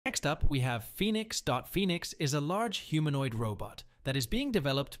Next up, we have Phoenix. Phoenix is a large humanoid robot that is being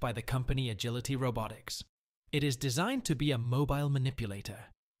developed by the company Agility Robotics. It is designed to be a mobile manipulator,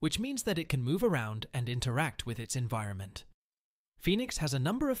 which means that it can move around and interact with its environment. Phoenix has a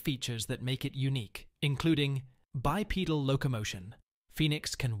number of features that make it unique, including bipedal locomotion.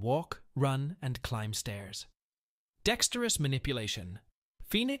 Phoenix can walk, run, and climb stairs. Dexterous manipulation.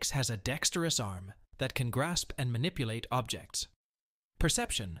 Phoenix has a dexterous arm that can grasp and manipulate objects.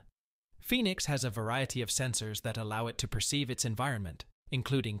 Perception. Phoenix has a variety of sensors that allow it to perceive its environment,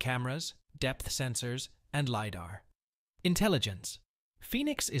 including cameras, depth sensors, and LiDAR. Intelligence.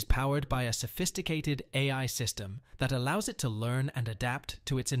 Phoenix is powered by a sophisticated AI system that allows it to learn and adapt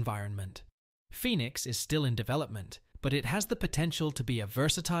to its environment. Phoenix is still in development, but it has the potential to be a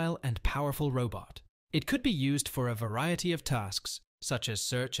versatile and powerful robot. It could be used for a variety of tasks, such as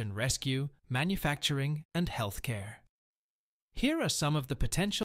search and rescue, manufacturing, and healthcare. Here are some of the potential